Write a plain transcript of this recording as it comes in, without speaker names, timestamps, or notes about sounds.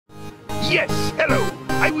Yes, hello.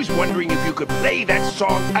 I was wondering if you could play that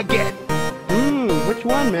song again. Which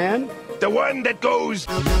one, man? The one that goes...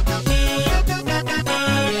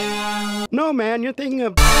 No, man, you're thinking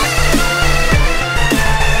of...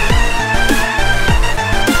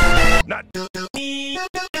 Not...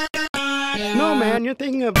 No, man, you're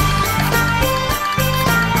thinking of...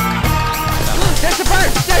 There's a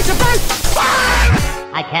bird! There's a bird!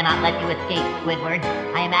 I cannot let you escape, Squidward.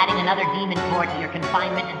 I am adding another demon core to your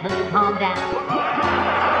confinement until you calm down.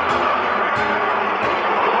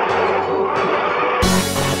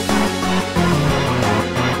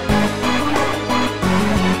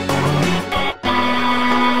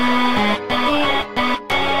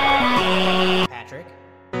 Patrick,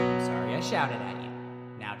 sorry I shouted at you.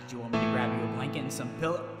 Now, did you want me to grab you a blanket and some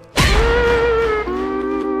pillow?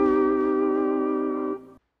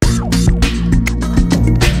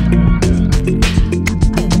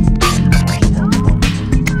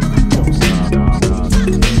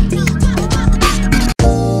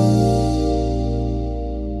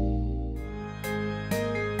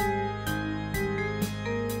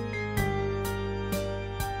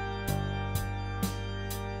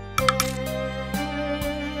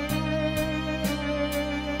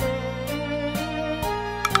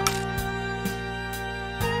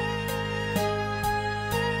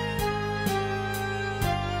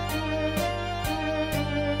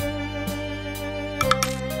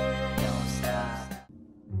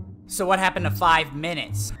 So what happened to 5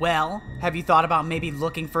 minutes? Well, have you thought about maybe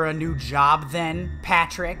looking for a new job then,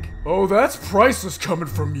 Patrick? Oh, that's priceless coming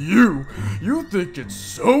from you. You think it's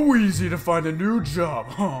so easy to find a new job,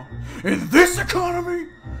 huh? In this economy?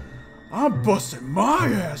 I'm busting my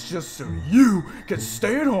ass just so you can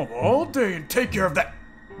stay at home all day and take care of that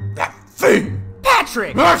thing.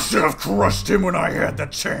 Patrick! I should have crushed him when I had the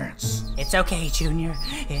chance. It's okay, Junior.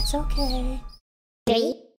 It's okay.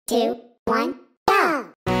 3, 2, 1, go!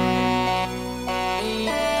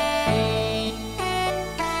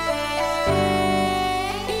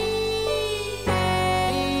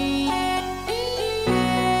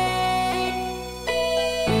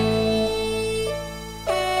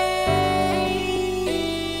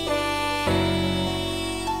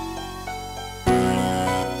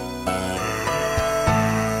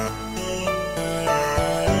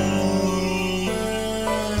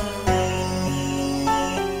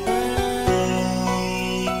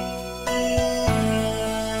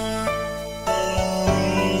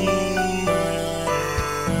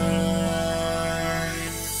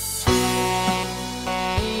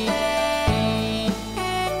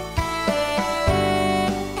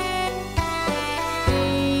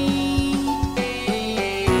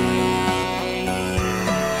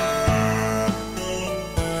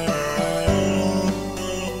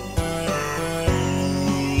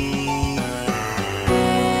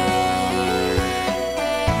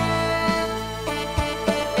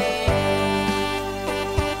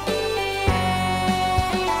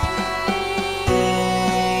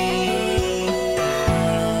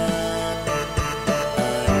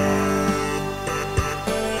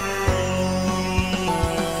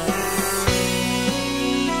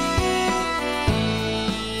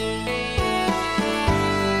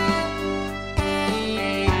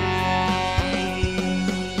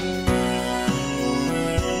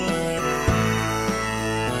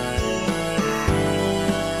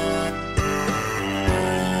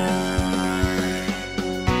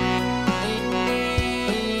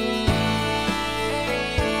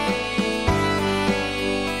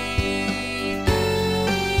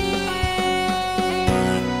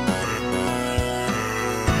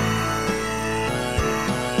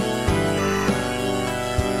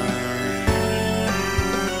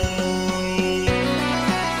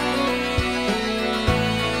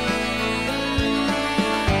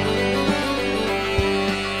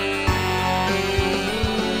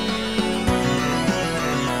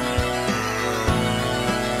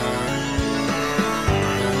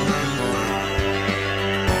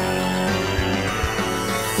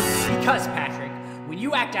 Because, Patrick, when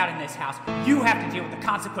you act out in this house, you have to deal with the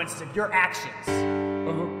consequences of your actions.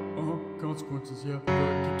 Consequences, yeah.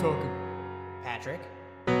 Keep talking. Patrick,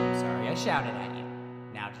 sorry I shouted at you.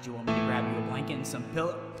 Now, did you want me to grab you a blanket and some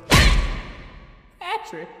pillow?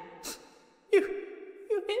 Patrick, you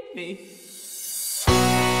hit me.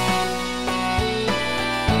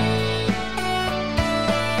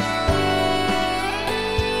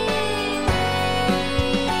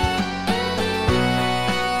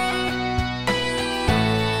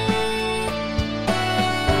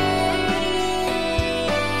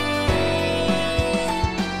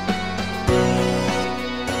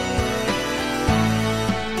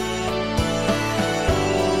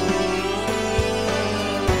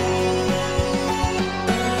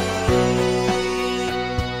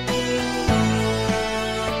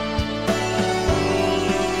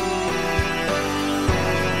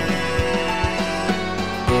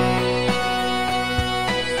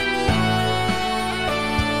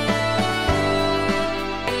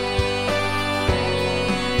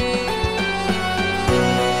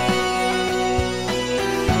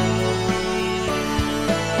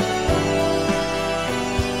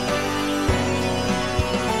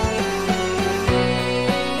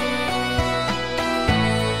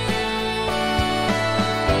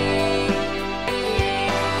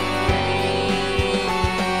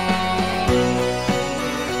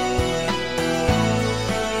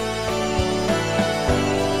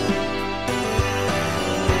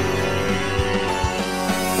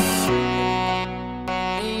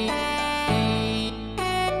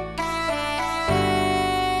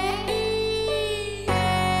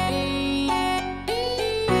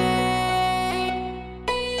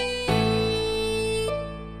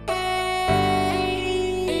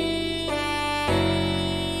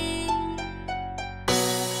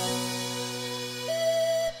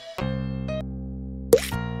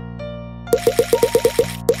 I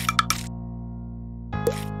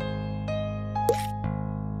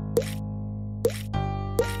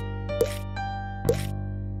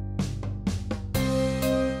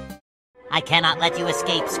cannot let you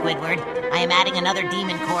escape, Squidward. I am adding another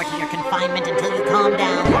demon core to your confinement until you calm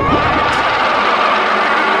down.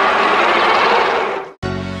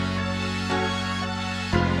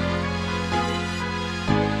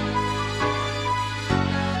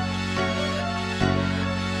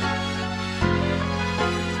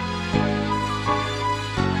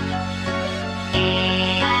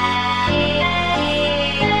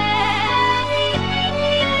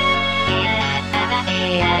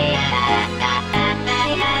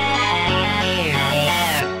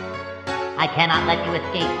 I cannot let you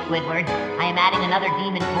escape, Squidward. I am adding another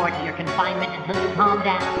demon core to your confinement until you calm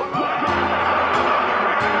down.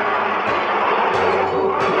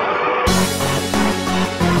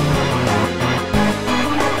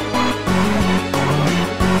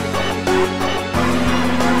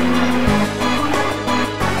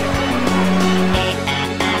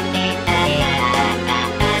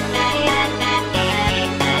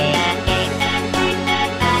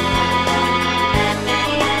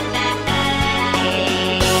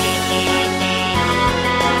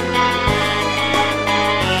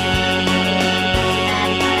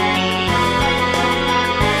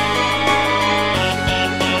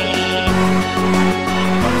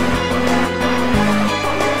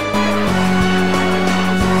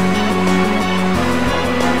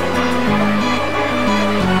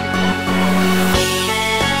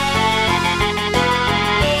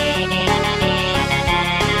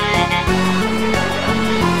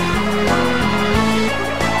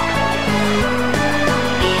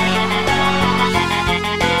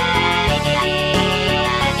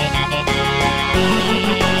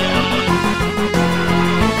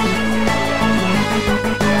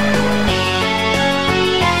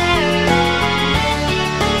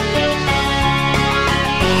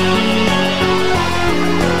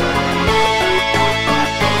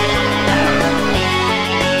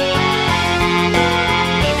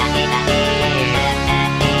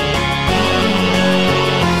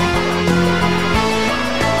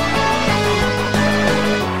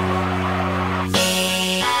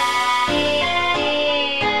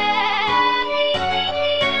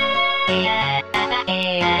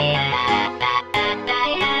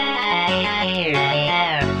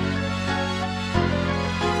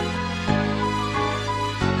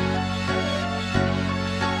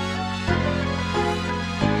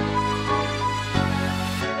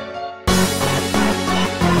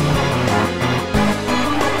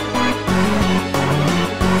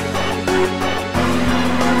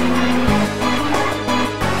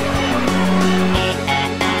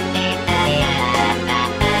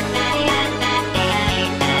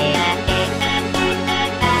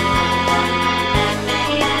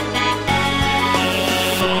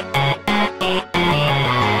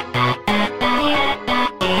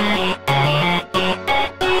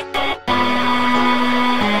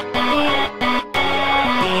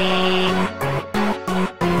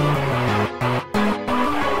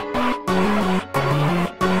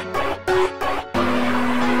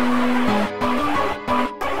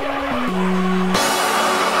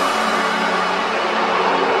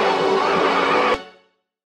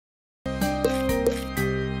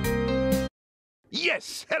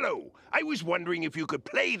 Yes, hello. I was wondering if you could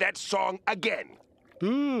play that song again.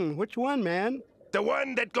 Which one, man? The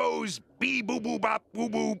one that goes bee boo boo bop boo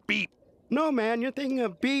boo beep. No, man, you're thinking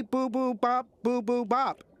of beep boo boo bop boo boo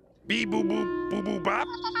bop. Bee boo boo boo boo bop.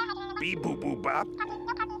 Bee boo boo bop.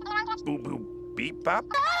 Boo boo beep bop.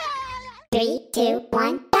 3, 2,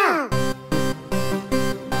 1, go!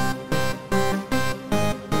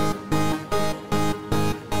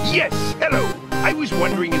 Yes, hello. I was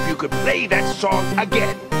wondering if you could play that song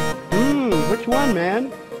again. Which one,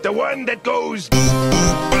 man? The one that goes...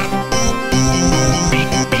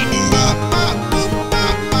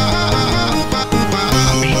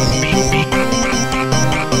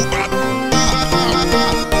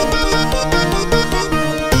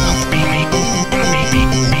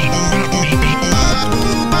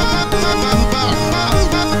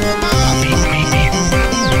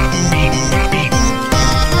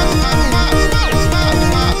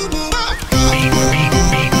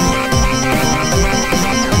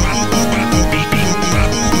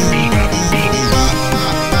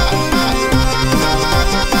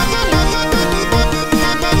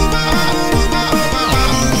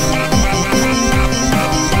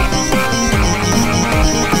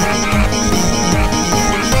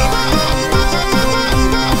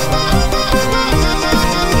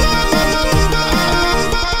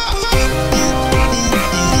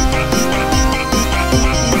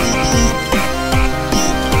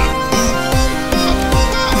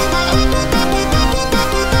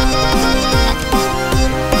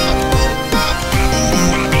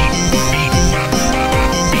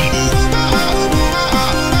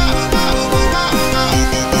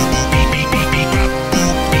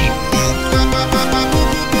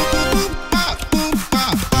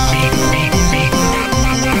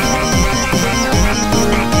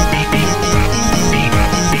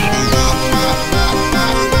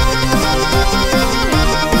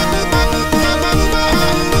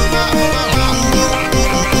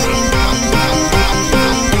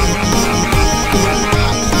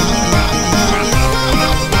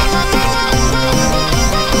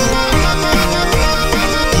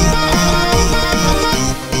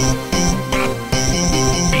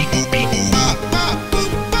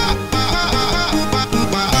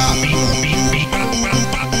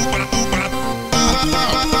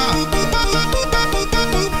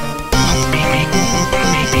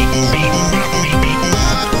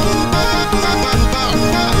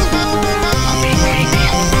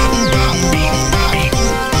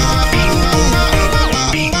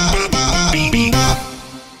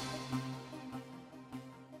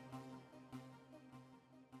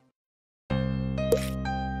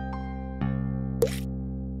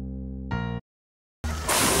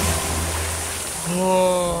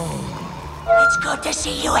 It's good to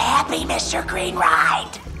see you happy, Mr.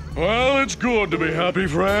 Greenride. Well, it's good to be happy,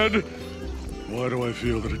 Fred. Why do I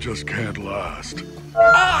feel that it just can't last?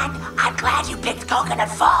 And I'm glad you picked Coconut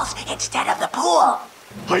Falls instead of the pool.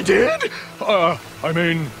 I did? I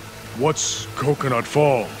mean, what's Coconut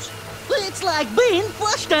Falls? It's like being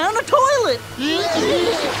flushed down a toilet.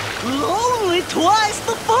 Only twice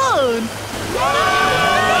the fun.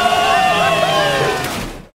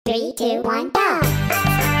 3, 2, 1, go!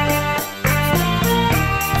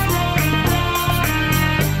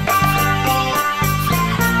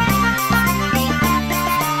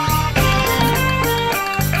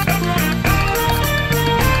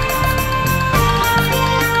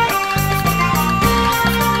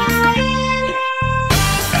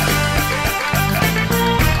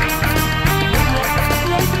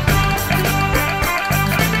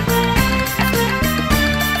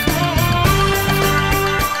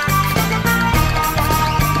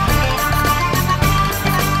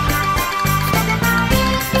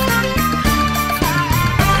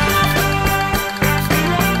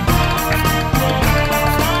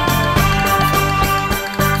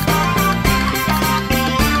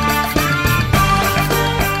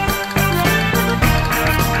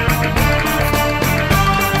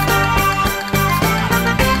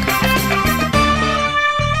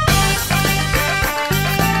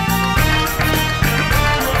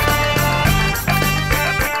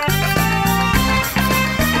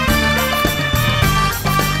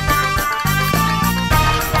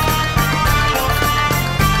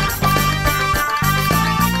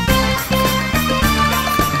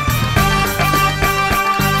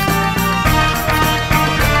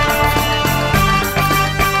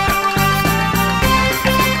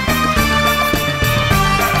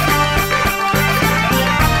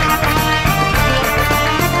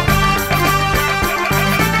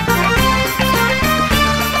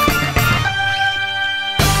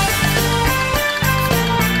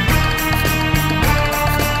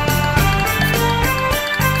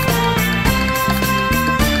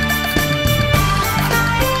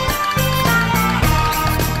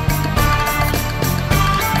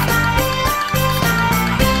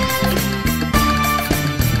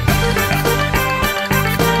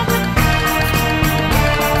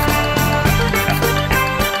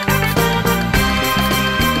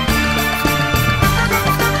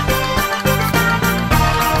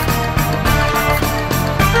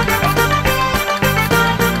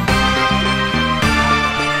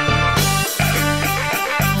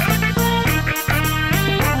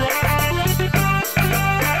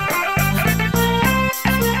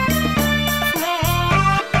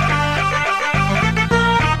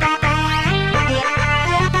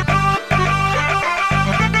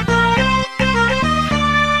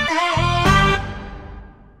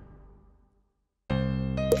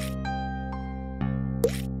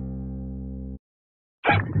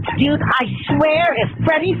 Dude, I swear if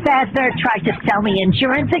Freddy Fazbear tries to sell me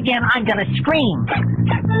insurance again, I'm gonna scream.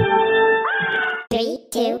 3,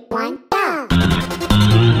 2, 1, go!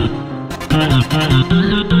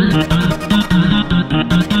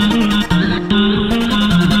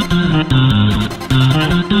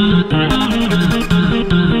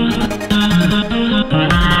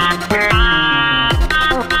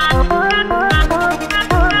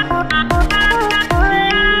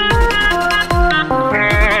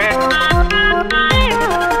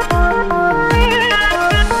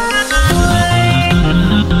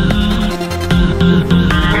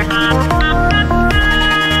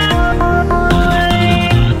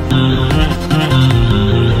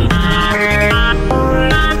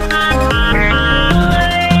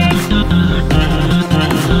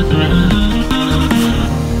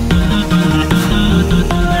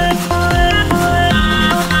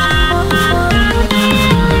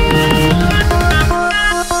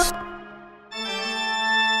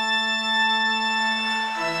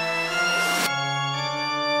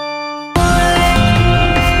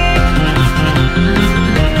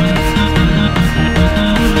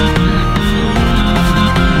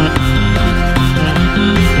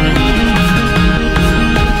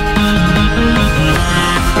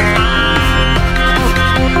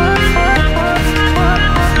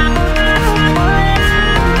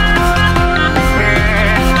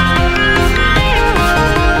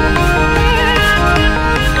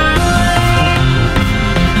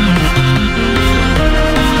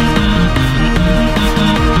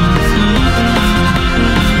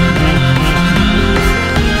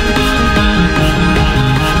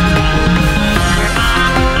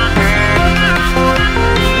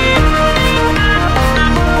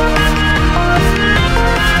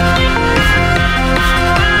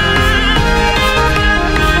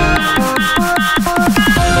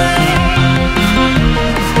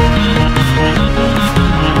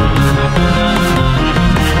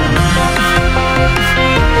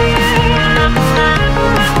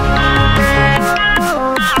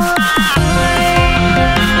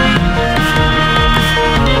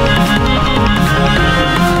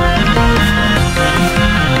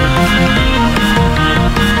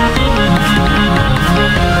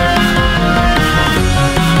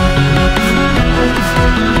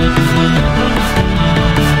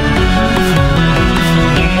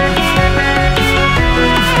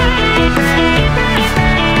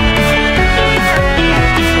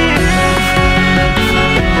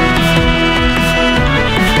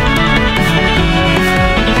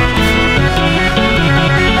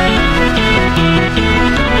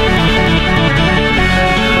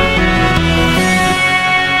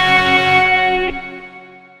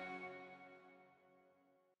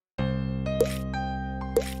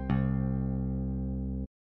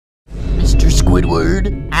 Mr.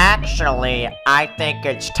 Squidward? Actually, I think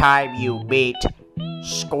it's time you meet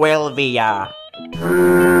Squilvia.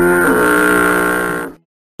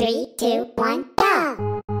 3, 2, 1,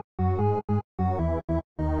 go!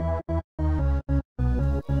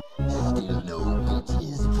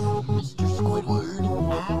 Mr. Squidward?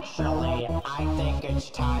 Actually, I think it's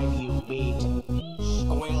time you meet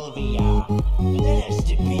Squilvia. That has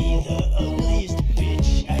to be the ugliest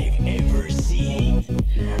bitch I've ever seen.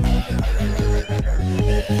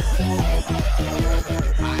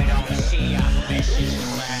 I don't see a vicious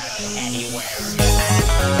laugh anywhere.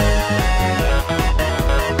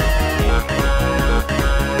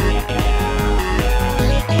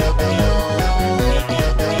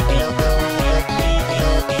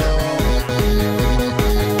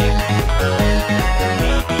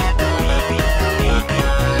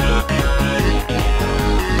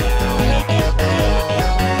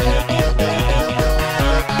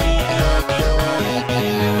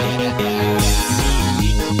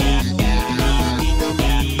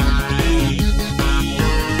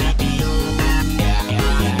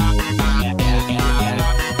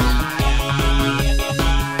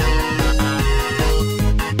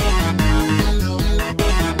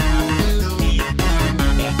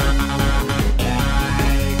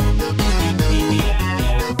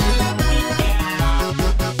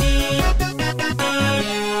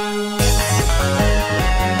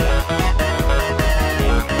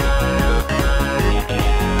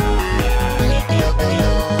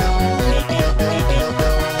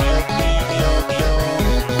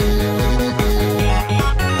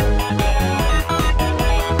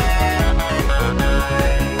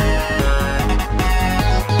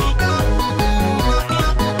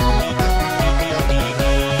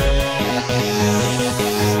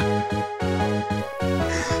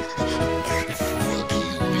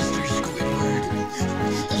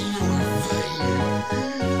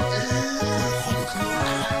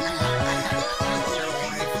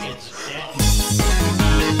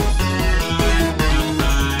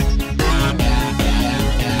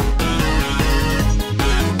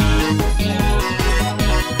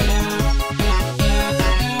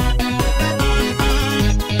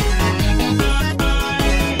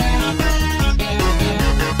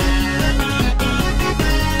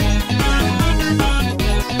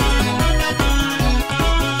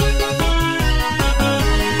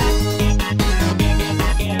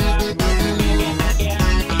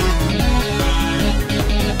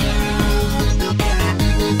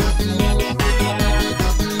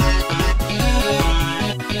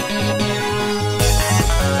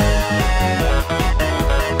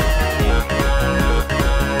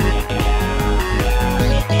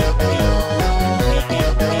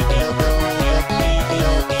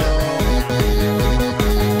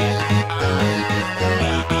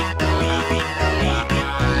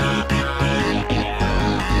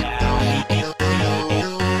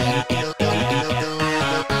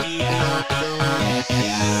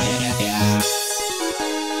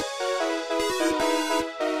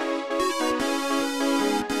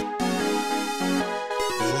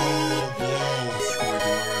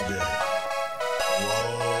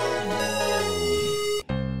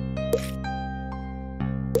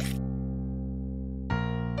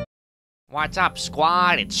 What's up,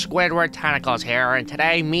 squad? It's Squidward Tentacles here, and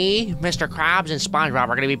today me, Mr. Krabs, and SpongeBob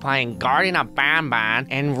are gonna be playing Guardian of Bamban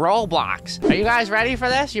in Roblox. Are you guys ready for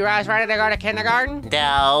this? You guys ready to go to kindergarten?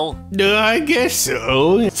 No. I guess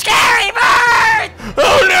so. Scary bird!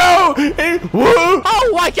 Oh no! Whoa!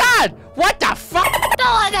 Oh my god! What the fuck?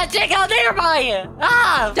 Don't let that thing out nearby you!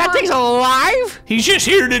 Ah! That thing's alive? He's just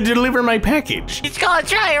here to deliver my package. He's gonna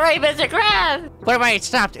try and rape Mr. Krabs! Wait, it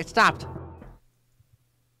stopped, it stopped.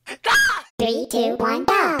 3, 2, 1,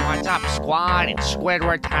 go! What's up, squad? It's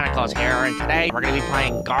Squidward Tentacles here, and today we're gonna be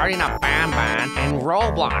playing Guardian of Bamban in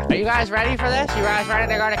Roblox. Are you guys ready for this? You guys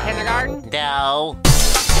ready to go to kindergarten? No.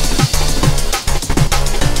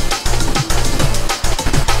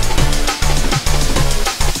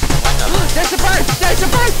 There's a bird! There's a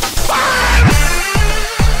bird!